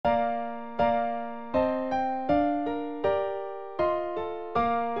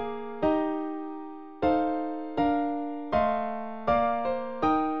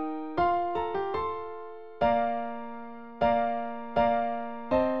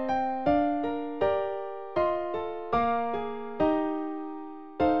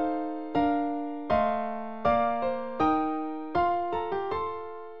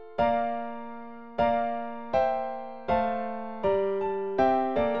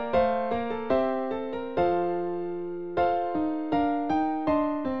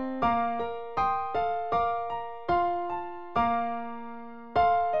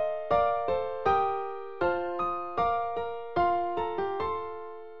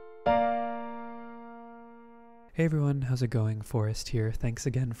Hey everyone, how's it going? Forrest here. Thanks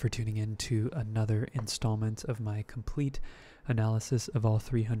again for tuning in to another installment of my complete analysis of all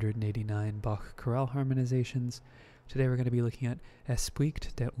 389 Bach chorale harmonizations. Today we're going to be looking at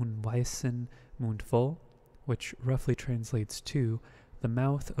spricht der Unweisen Mund wohl, which roughly translates to the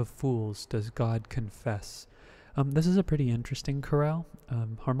mouth of fools does God confess. This is a pretty interesting chorale.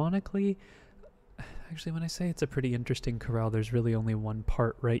 Harmonically, actually when I say it's a pretty interesting chorale, there's really only one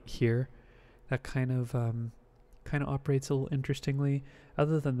part right here that kind of operates a little interestingly.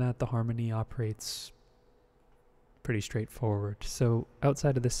 Other than that, the harmony operates pretty straightforward. So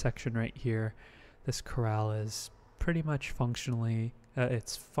outside of this section right here, this chorale is pretty much functioning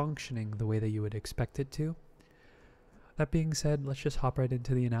the way that you would expect it to. That being said, let's just hop right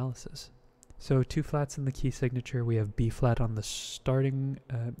into the analysis. So 2 flats in the key signature, we have B flat on the starting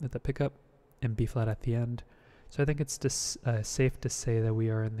at the pickup and B flat at the end. So I think it's just safe to say that we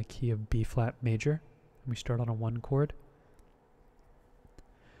are in the key of B flat major. We start on a 1 chord.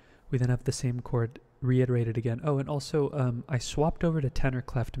 We then have the same chord reiterated again. Oh, and also I swapped over to tenor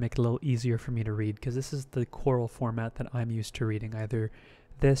clef to make it a little easier for me to read, because this is the choral format that I'm used to reading, either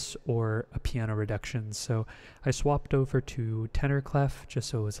this or a piano reduction. So I swapped over to tenor clef just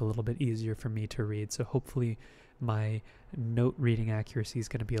so it was a little bit easier for me to read. So hopefully my note reading accuracy is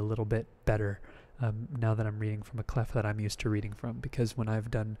going to be a little bit better now that I'm reading from a clef that I'm used to reading from, because when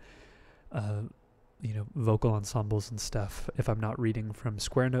I've done vocal ensembles and stuff, if I'm not reading from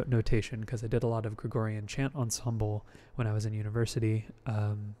square note notation, because I did a lot of Gregorian chant ensemble when I was in university,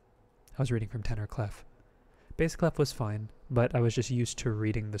 I was reading from tenor clef. Bass clef was fine, but I was just used to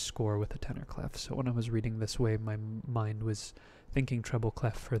reading the score with a tenor clef. So when I was reading this way, my mind was thinking treble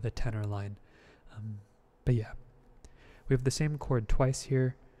clef for the tenor line. But yeah, we have the same chord twice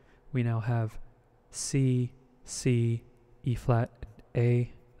here. We now have C, C, E flat, and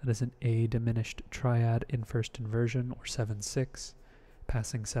A. That is an A diminished triad in first inversion, or 7/6,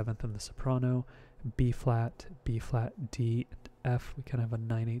 passing 7th in the soprano, B flat, D, and F. We kind of have a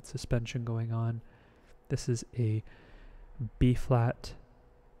 9/8 suspension going on. This is a B flat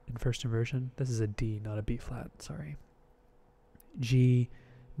in first inversion. This is a D, not a B flat, sorry. G,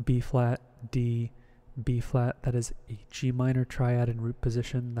 B flat, D, B flat. That is a G minor triad in root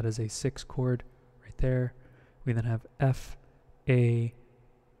position. That is a 6 chord right there. We then have F, A,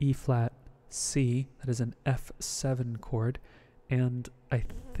 E flat, C, that is an F7 chord, and I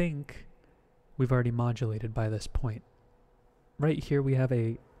think we've already modulated by this point. Right here we have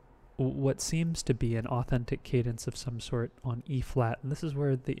what seems to be an authentic cadence of some sort on E flat, and this is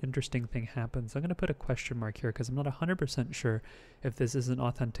where the interesting thing happens. I'm going to put a question mark here because I'm not 100% sure if this is an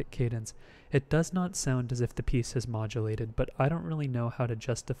authentic cadence. It does not sound as if the piece is modulated, but I don't really know how to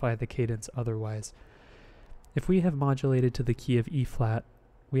justify the cadence otherwise. If we have modulated to the key of E flat,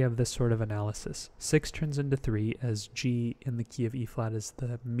 we have this sort of analysis. 6 turns into 3 as G in the key of E flat is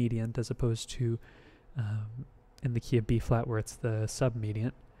the mediant, as opposed to in the key of B flat where it's the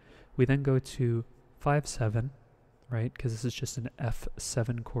submediant. We then go to 5/7, right, because this is just an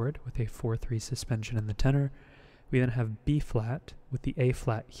F7 chord with a 4/3 suspension in the tenor. We then have B flat with the A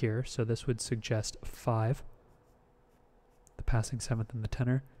flat here, so this would suggest 5, the passing 7th in the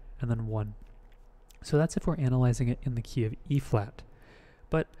tenor, and then 1. So that's if we're analyzing it in the key of E flat.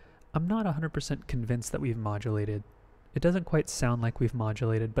 But I'm not 100% convinced that we've modulated. It doesn't quite sound like we've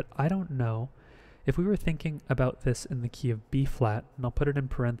modulated, but I don't know. If we were thinking about this in the key of B flat, and I'll put it in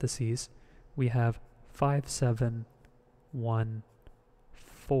parentheses, we have 5/7, 1,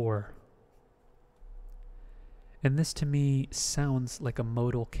 4. And this to me sounds like a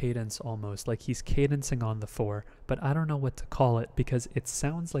modal cadence almost, like he's cadencing on the 4, but I don't know what to call it because it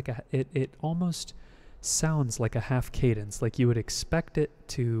sounds like it almost sounds like a half cadence, like you would expect it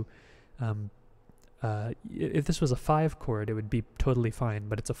to, if this was a 5 chord, it would be totally fine,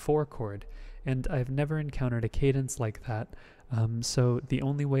 but it's a 4 chord, and I've never encountered a cadence like that, so the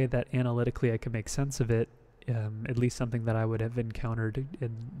only way that analytically I can make sense of it, at least something that I would have encountered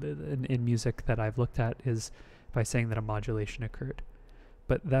in music that I've looked at, is by saying that a modulation occurred.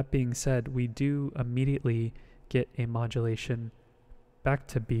 But that being said, we do immediately get a modulation back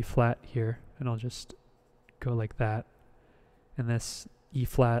to B flat here, and I'll just go like that, and this E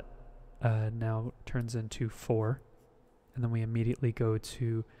flat now turns into 4, and then we immediately go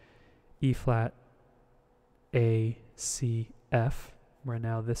to E flat, A, C, F, where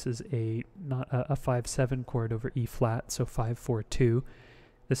now this is not a 5/7 chord over E flat, so 5/4/2.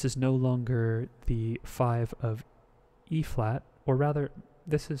 This is no longer the 5 of E flat, or rather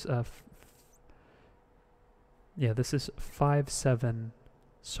this is this is 5/7.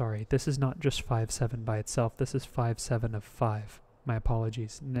 Sorry, this is not just 5/7 by itself, this is 5/7 of 5. My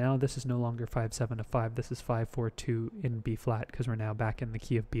apologies. Now this is no longer 5-7 to 5. This is 5-4-2 in B flat because we're now back in the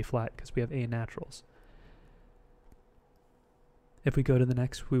key of B flat because we have A naturals. If we go to the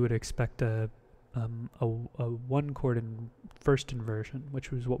next, we would expect a one chord in first inversion, which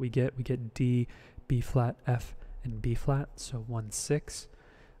was what we get. We get D, B flat, F, and B flat. So 1-6,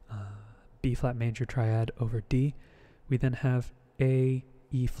 B flat major triad over D. We then have A,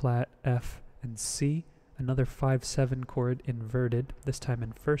 E flat, F, and C. Another 5-7 chord inverted, this time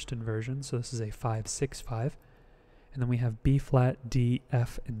in first inversion, so this is a 5-6-5. And then we have B flat, D,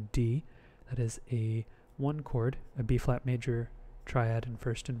 F, and D. That is a one chord, a B flat major triad in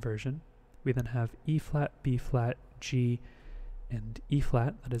first inversion. We then have E flat, B flat, G, and E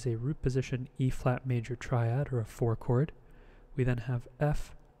flat. That is a root position E flat major triad, or a 4 chord. We then have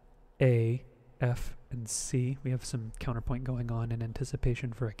F, A, F, and C. We have some counterpoint going on in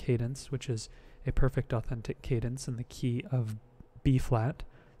anticipation for a cadence, which is a perfect authentic cadence in the key of B flat.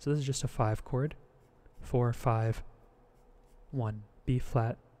 So this is just a 5 chord. 4, 5, 1. B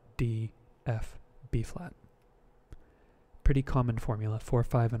flat, D, F, B flat. Pretty common formula, 4,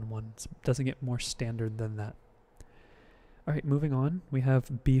 5, and 1. It doesn't get more standard than that. Alright, moving on. We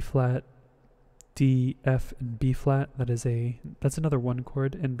have B flat, D, F, and B flat. That's another one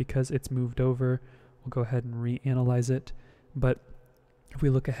chord, and because it's moved over, we'll go ahead and reanalyze it. But if we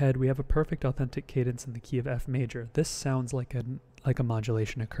look ahead, we have a perfect authentic cadence in the key of F major. This sounds like a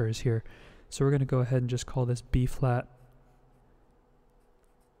modulation occurs here. So we're going to go ahead and just call this B flat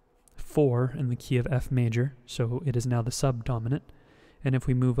 4 in the key of F major. So it is now the subdominant. And if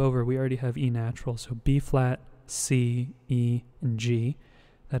we move over, we already have E natural. So B flat, C, E, and G.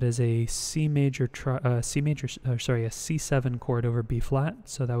 That is a C major, a C7 chord over B flat.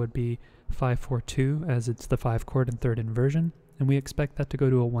 So that would be 5-4-2, as it's the 5 chord in third inversion. And we expect that to go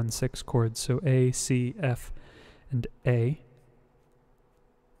to a 1-6 chord. So A, C, F, and A,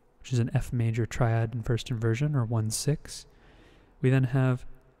 which is an F major triad in first inversion, or 1-6. We then have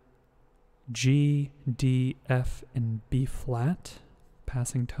G, D, F, and B flat,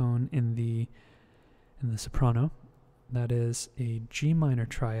 passing tone in the soprano. That is a G minor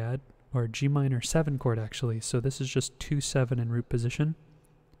triad, or G minor 7 chord actually. So this is just 2-7 in root position.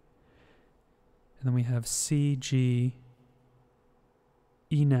 And then we have C, G,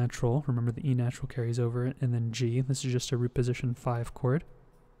 E natural. Remember the E natural carries over it, and then G. This is just a root position 5 chord.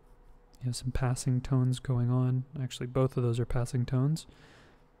 You have some passing tones going on. Actually, both of those are passing tones.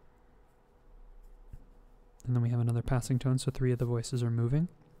 And then we have another passing tone, so 3 of the voices are moving.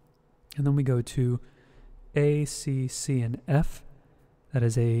 And then we go to A, C, C, and F. That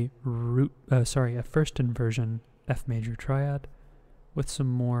is a first inversion F major triad with some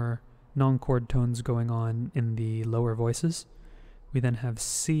more non-chord tones going on in the lower voices. We then have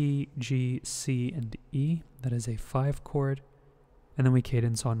C, G, C, and E. That is a 5 chord. And then we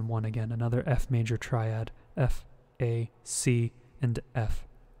cadence on 1 again, another F major triad, F, A, C, and F.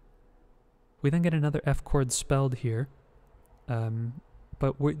 We then get another F chord spelled here,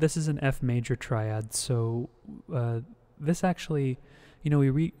 but this is an F major triad, so this actually,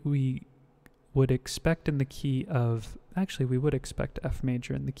 we would expect in the key of, we would expect F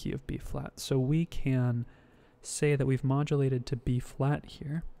major in the key of B flat. So we can say that we've modulated to B flat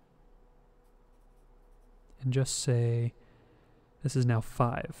here, and just say this is now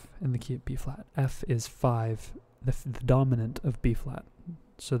 5 in the key of B flat. F is 5, the dominant of B flat.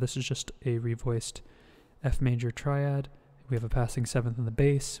 So this is just a revoiced F major triad. We have a passing 7th in the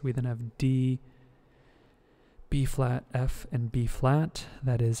bass. We then have D, B flat, F, and B flat.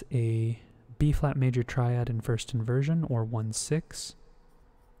 That is a B flat major triad in first inversion, or 1-6.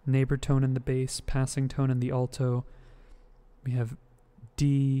 Neighbor tone in the bass, passing tone in the alto. We have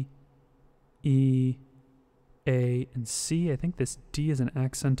D, E, A, and C. I think this D is an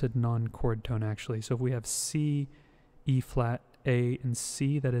accented non-chord tone actually. So if we have C, E flat, A, and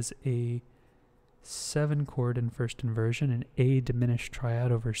C, that is a 7 chord in first inversion, an A diminished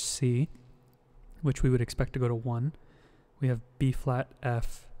triad over C, which we would expect to go to 1. We have B flat,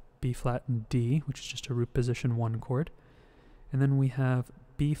 F, B flat, and D, which is just a root position 1 chord. And then we have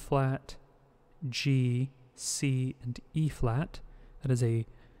B flat, G, C, and E flat. That is a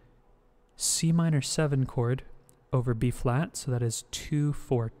C minor 7 chord over B flat, so that is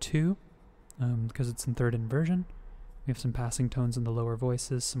 2-4-2, because it's in third inversion. We have some passing tones in the lower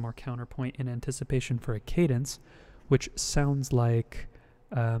voices, some more counterpoint in anticipation for a cadence, which sounds like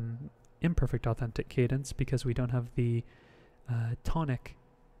imperfect authentic cadence because we don't have the tonic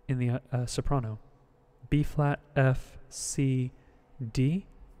in the soprano. B flat, F, C, D.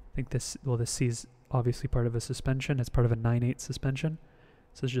 I think this C is obviously part of a suspension. It's part of a 9/8 suspension.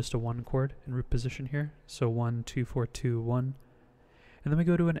 So it's just a 1 chord in root position here. So 1, 2, 4, 2, 1. And then we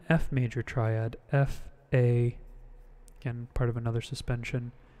go to an F major triad, F, A, again, part of another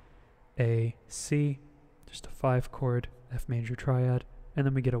suspension, A, C, just a 5 chord, F major triad, and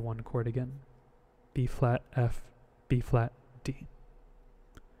then we get a 1 chord again, B flat, F, B flat, D.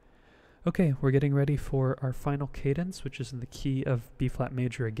 Okay, we're getting ready for our final cadence, which is in the key of B flat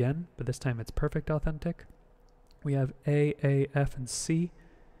major again, but this time it's perfect authentic. We have A, F, and C.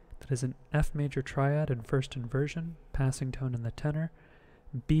 That is an F major triad in first inversion, passing tone in the tenor,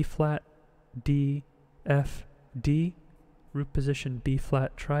 B flat, D, F, D, root position B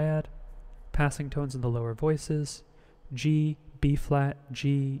flat triad, passing tones in the lower voices, G, B flat,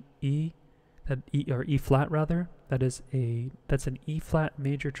 G, E, that E flat rather. That's an E flat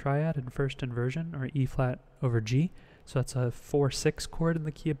major triad in first inversion, or E flat over G. So that's a 4/6 chord in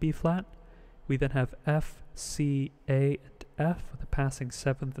the key of B flat. We then have F, C, A, and F with a passing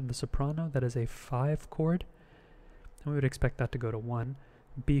 7th in the soprano. That is a 5 chord. And we would expect that to go to 1.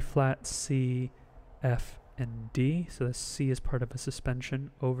 B flat, C, F, and D. So the C is part of a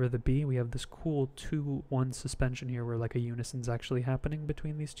suspension over the B. We have this cool 2-1 suspension here where like a unison's actually happening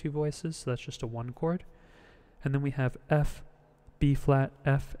between these two voices. So that's just a 1 chord. And then we have F, B flat,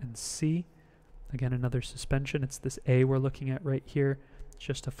 F, and C. Again, another suspension. It's this A we're looking at right here. It's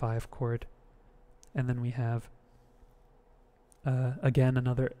just a 5 chord. And then we have, again,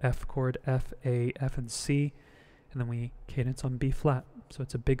 another F chord, F, A, F, and C. And then we cadence on B flat. So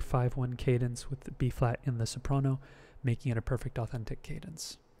it's a big 5-1 cadence with the B flat in the soprano, making it a perfect authentic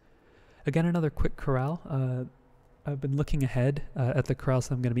cadence. Again, another quick chorale. I've been looking ahead at the chorales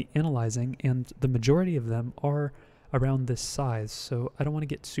that I'm going to be analyzing, and the majority of them are around this size, so I don't want to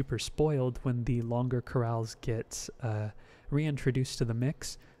get super spoiled when the longer chorales get reintroduced to the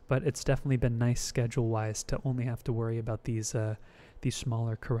mix, but it's definitely been nice schedule-wise to only have to worry about these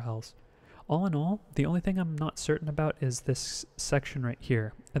smaller chorales. All in all, the only thing I'm not certain about is this section right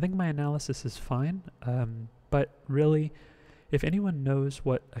here. I think my analysis is fine, but really, if anyone knows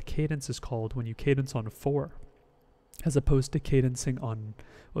what a cadence is called when you cadence on 4, as opposed to cadencing on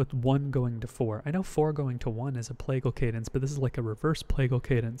with 1 going to 4. I know 4 going to 1 is a plagal cadence, but this is like a reverse plagal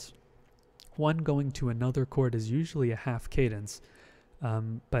cadence. 1 going to another chord is usually a half cadence,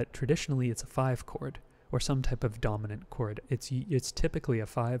 but traditionally it's a 5 chord, or some type of dominant chord. It's typically a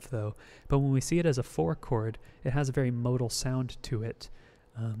 5 though, but when we see it as a 4 chord, it has a very modal sound to it.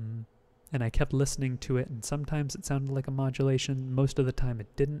 And I kept listening to it, and sometimes it sounded like a modulation, most of the time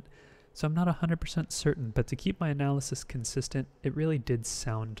it didn't. So I'm not 100% certain, but to keep my analysis consistent, it really did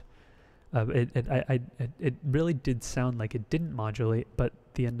sound, it really did sound like it didn't modulate, but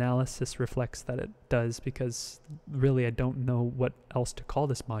the analysis reflects that it does, because really I don't know what else to call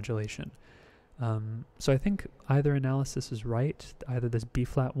this modulation. So I think either analysis is right, either this B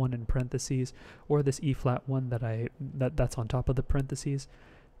flat one in parentheses or this E flat one that's on top of the parentheses.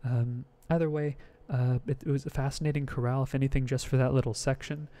 Either way, it was a fascinating chorale, if anything, just for that little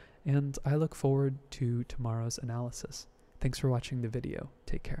section, and I look forward to tomorrow's analysis. Thanks for watching the video.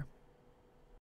 Take care.